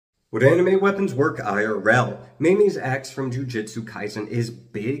Would anime weapons work IRL? Mimi's axe from Jujutsu Kaisen is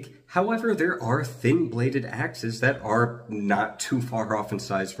big, however there are thin-bladed axes that are not too far off in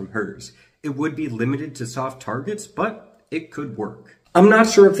size from hers. It would be limited to soft targets, but it could work. I'm not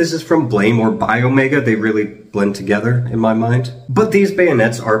sure if this is from Blame or Biomega, they really blend together in my mind. But these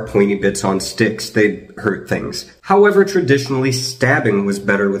bayonets are pointy bits on sticks, they hurt things. However, traditionally stabbing was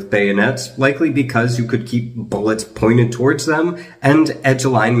better with bayonets, likely because you could keep bullets pointed towards them, and edge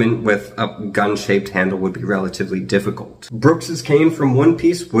alignment with a gun-shaped handle would be relatively difficult. Brooks's cane from One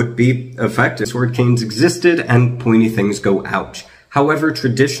Piece would be effective. Sword canes existed, and pointy things go ouch. However,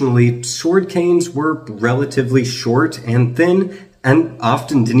 traditionally, sword canes were relatively short and thin, and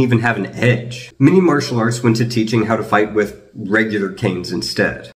often didn't even have an edge. Many martial arts went to teaching how to fight with regular canes instead.